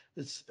tax,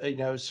 it's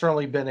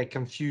certainly been a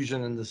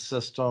confusion in the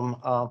system.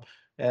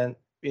 And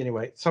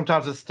anyway,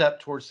 sometimes a step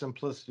towards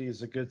simplicity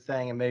is a good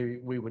thing, and maybe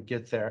we would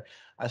get there.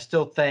 I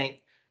still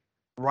think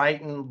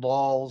writing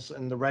laws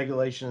and the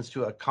regulations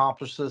to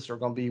accomplish this are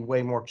going to be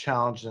way more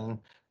challenging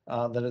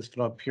than it's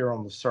going to appear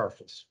on the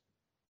surface.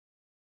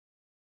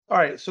 All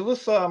right, so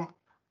let's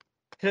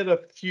hit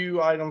a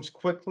few items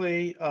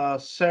quickly.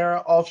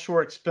 Sarah,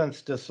 offshore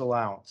expense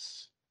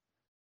disallowance.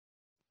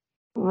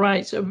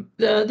 Right. So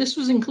this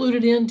was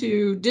included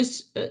to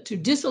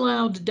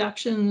disallow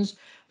deductions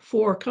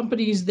for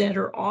companies that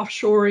are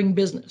offshoring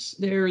business.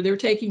 They're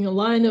taking a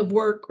line of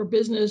work or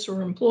business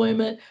or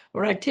employment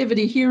or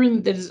activity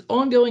that is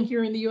ongoing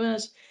here in the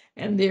U.S.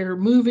 and they're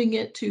moving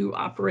it to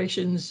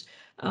operations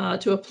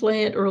to a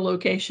plant or a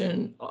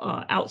location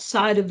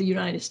outside of the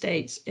United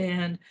States.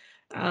 And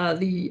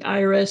the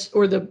IRS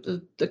or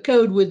the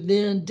code would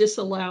then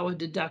disallow a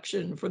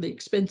deduction for the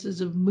expenses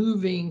of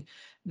moving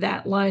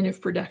that line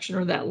of production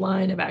or that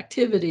line of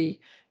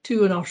activity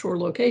to an offshore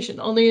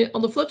location. On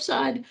the flip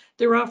side,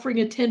 they're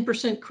offering a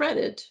 10%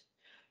 credit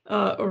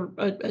or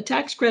a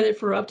tax credit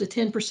for up to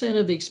 10%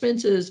 of the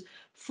expenses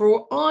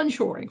for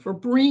onshoring, for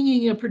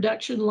bringing a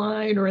production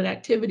line or an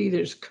activity that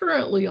is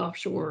currently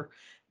offshore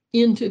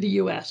into the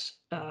U.S.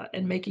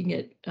 And making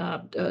it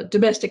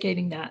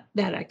domesticating that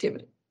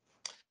activity.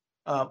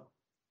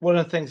 One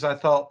of the things I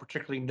thought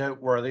particularly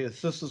noteworthy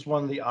is this is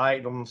one of the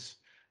items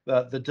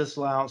that the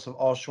disallowance of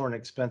offshoring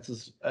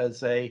expenses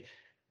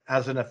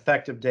has an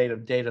effective date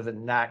of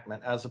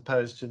enactment, as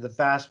opposed to the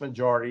vast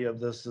majority of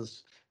this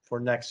is for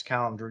next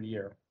calendar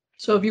year.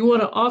 So if you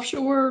want to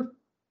offshore,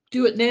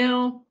 do it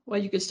now while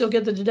you can still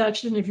get the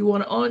deduction. If you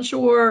want to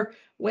onshore,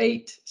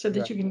 wait so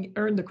that you can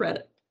earn the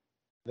credit.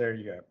 There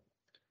you go.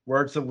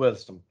 Words of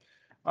wisdom.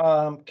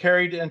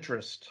 Carried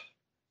interest,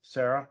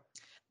 Sarah.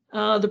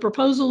 The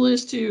proposal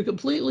is to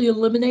completely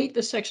eliminate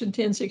the Section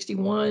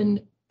 1061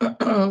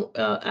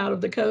 out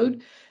of the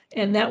code.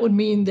 And that would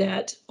mean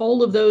that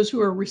all of those who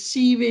are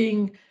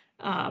receiving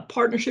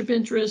partnership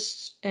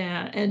interests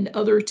and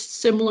other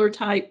similar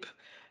type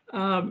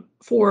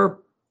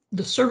for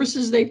the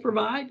services they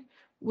provide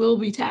will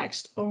be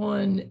taxed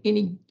on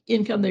any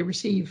income they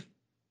receive,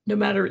 no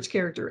matter its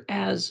character,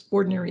 as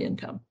ordinary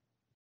income.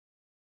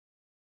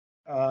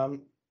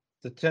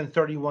 The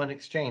 1031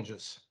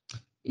 exchanges.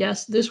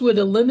 Yes, this would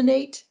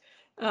eliminate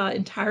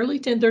entirely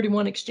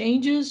 1031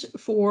 exchanges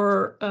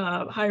for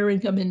higher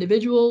income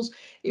individuals.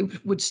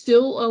 It would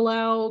still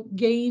allow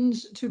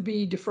gains to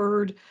be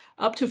deferred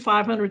up to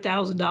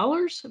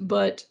 $500,000,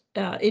 but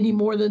any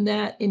more than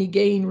that, any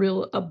gain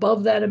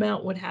above that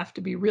amount would have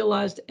to be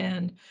realized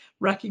and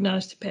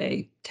recognized to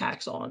pay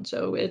tax on.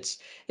 So it's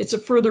a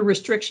further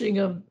restraining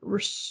of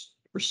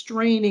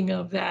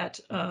that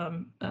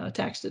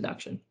tax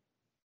deduction.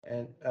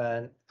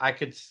 And I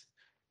could,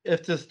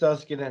 if this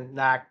does get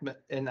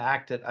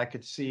enacted, I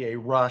could see a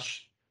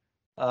rush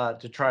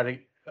to try to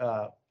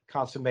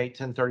consummate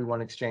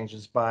 1031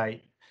 exchanges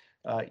by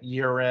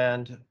year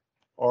end,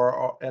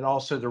 and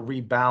also to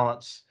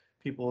rebalance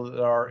people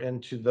that are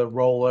into the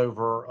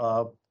rollover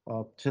of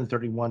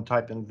 1031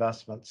 type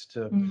investments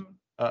to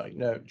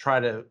try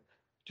to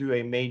do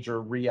a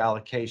major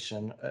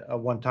reallocation, a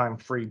one-time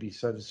freebie,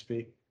 so to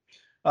speak.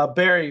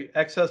 Barry,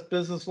 excess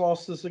business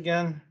losses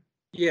again?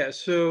 Yeah,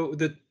 so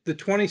the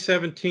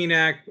 2017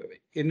 Act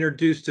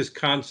introduced this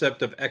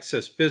concept of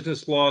excess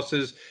business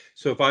losses.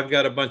 So if I've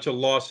got a bunch of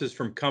losses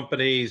from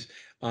companies,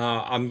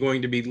 I'm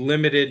going to be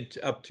limited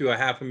up to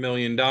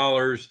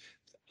 $500,000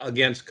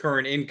 against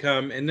current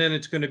income, and then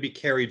it's going to be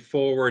carried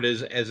forward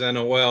as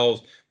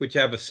NOLs, which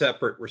have a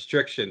separate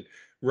restriction.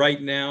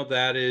 Right now,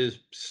 that is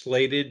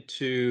slated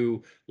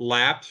to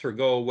lapse or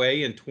go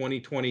away in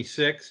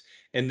 2026.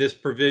 And this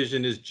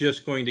provision is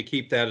just going to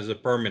keep that as a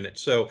permanent.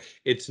 So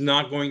it's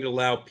not going to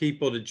allow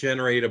people to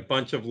generate a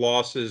bunch of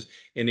losses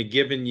in a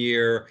given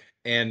year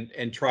and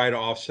try to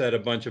offset a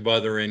bunch of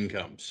other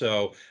income.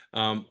 So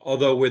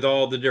although with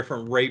all the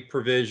different rate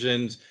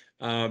provisions,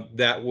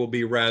 that will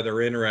be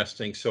rather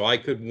interesting. So I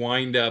could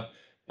wind up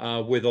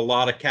with a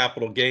lot of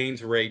capital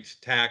gains rates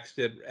taxed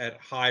at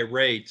high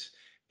rates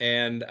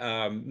and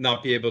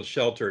not be able to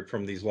shelter it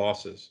from these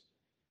losses.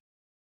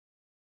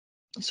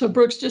 So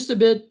Brooks, just a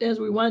bit as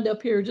we wind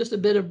up here, just a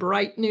bit of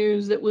bright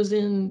news that was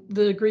in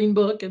the Green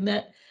Book, and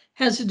that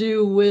has to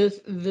do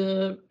with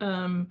the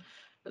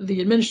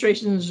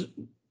administration's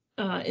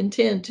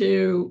intent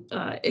to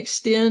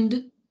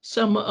extend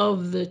some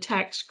of the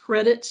tax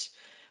credits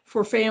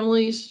for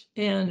families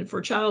and for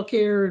child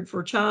care and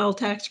for child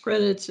tax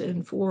credits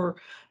and for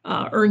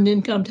earned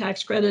income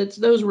tax credits.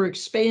 Those were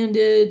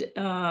expanded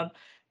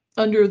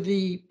under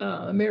the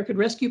American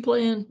Rescue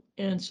Plan.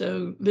 And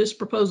so this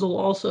proposal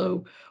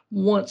also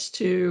wants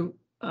to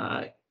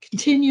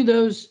continue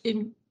those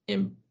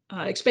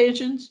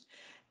expansions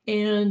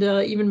and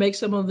even make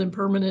some of them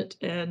permanent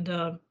and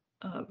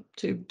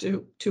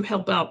to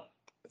help out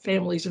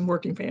families and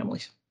working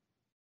families.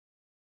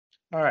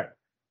 All right.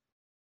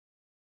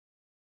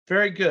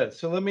 Very good.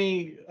 So let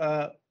me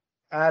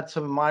add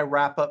some of my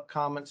wrap-up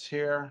comments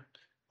here.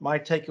 My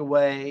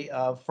takeaway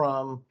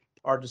from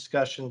our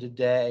discussion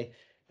today,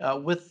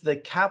 with the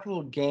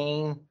capital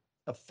gain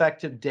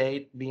effective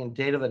date being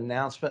date of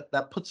announcement,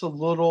 that puts a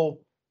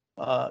little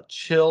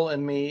chill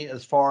in me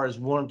as far as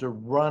wanting to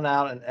run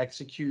out and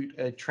execute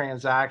a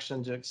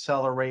transaction to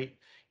accelerate,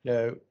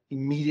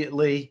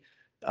 immediately.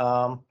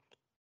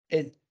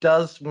 It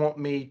does want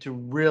me to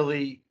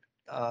really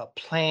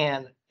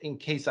plan in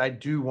case I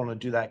do want to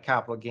do that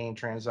capital gain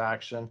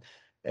transaction.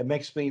 It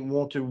makes me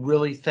want to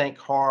really think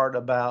hard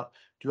about,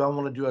 do I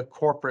want to do a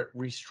corporate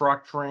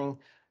restructuring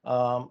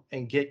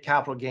and get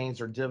capital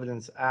gains or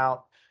dividends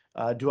out?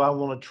 Do I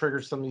want to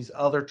trigger some of these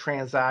other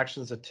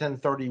transactions, a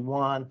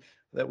 1031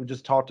 that we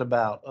just talked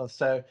about?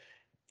 So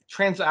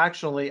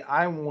transactionally,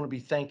 I want to be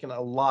thinking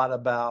a lot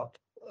about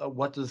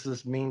what does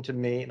this mean to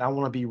me? And I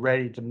want to be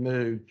ready to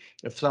move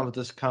if some of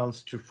this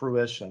comes to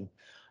fruition.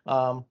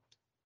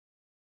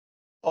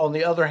 On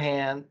the other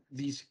hand,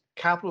 these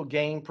capital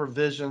gain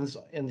provisions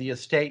in the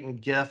estate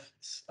and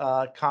gifts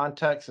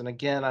context, and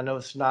again, I know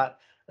it's not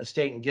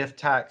estate and gift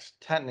tax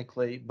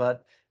technically,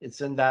 but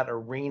it's in that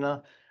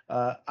arena.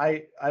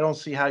 I don't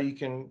see how you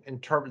can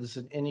interpret this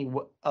in any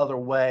other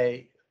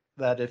way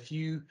that if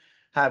you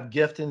have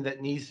gifting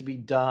that needs to be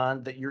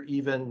done that you're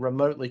even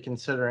remotely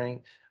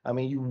considering, I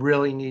mean, you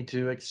really need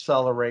to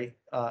accelerate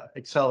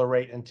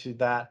into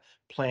that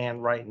plan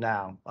right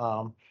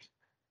now.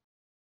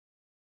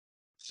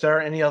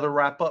 Sarah, any other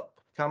wrap up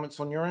comments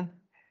on your end?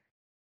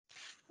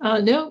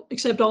 No,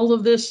 except all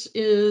of this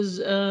is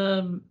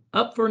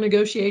up for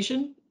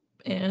negotiation,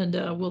 and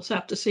we'll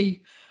have to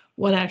see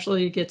what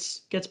actually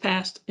gets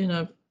passed in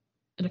a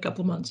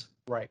couple of months.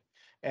 Right.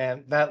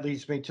 And that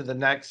leads me to the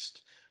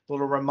next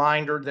little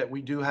reminder that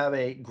we do have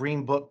a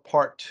Green Book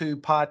Part 2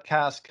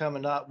 podcast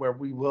coming up where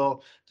we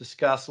will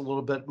discuss a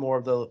little bit more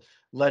of the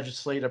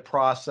legislative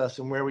process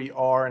and where we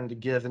are in the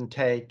give and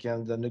take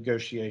and the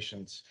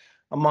negotiations,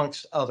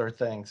 amongst other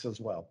things as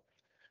well.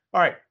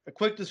 All right, a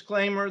quick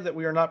disclaimer that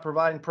we are not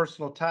providing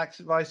personal tax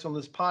advice on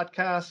this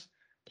podcast.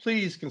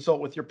 Please consult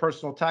with your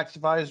personal tax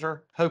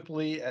advisor,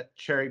 hopefully at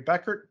Cherry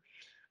Bekaert,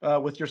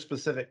 with your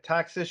specific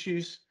tax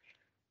issues.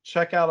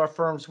 Check out our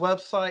firm's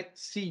website,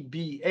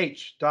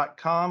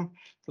 cbh.com,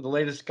 for the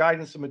latest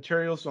guidance and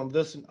materials on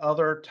this and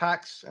other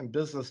tax and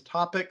business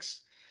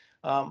topics.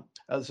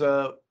 As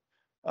a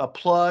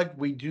plug,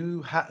 we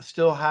do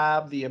still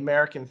have the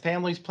American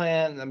Families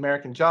Plan and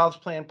American Jobs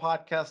Plan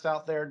podcast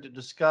out there to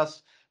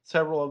discuss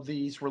several of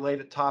these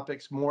related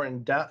topics more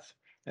in depth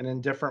and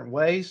in different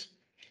ways.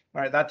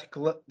 All right,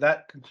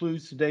 that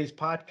concludes today's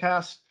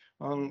podcast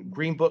on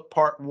Green Book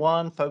Part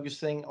 1,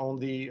 focusing on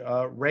the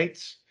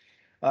rates.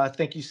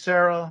 Thank you,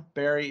 Sarah,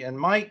 Barry, and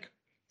Mike.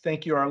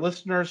 Thank you, our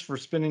listeners, for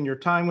spending your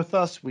time with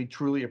us. We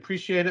truly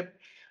appreciate it.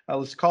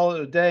 Let's call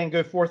it a day and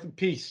go forth in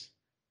peace.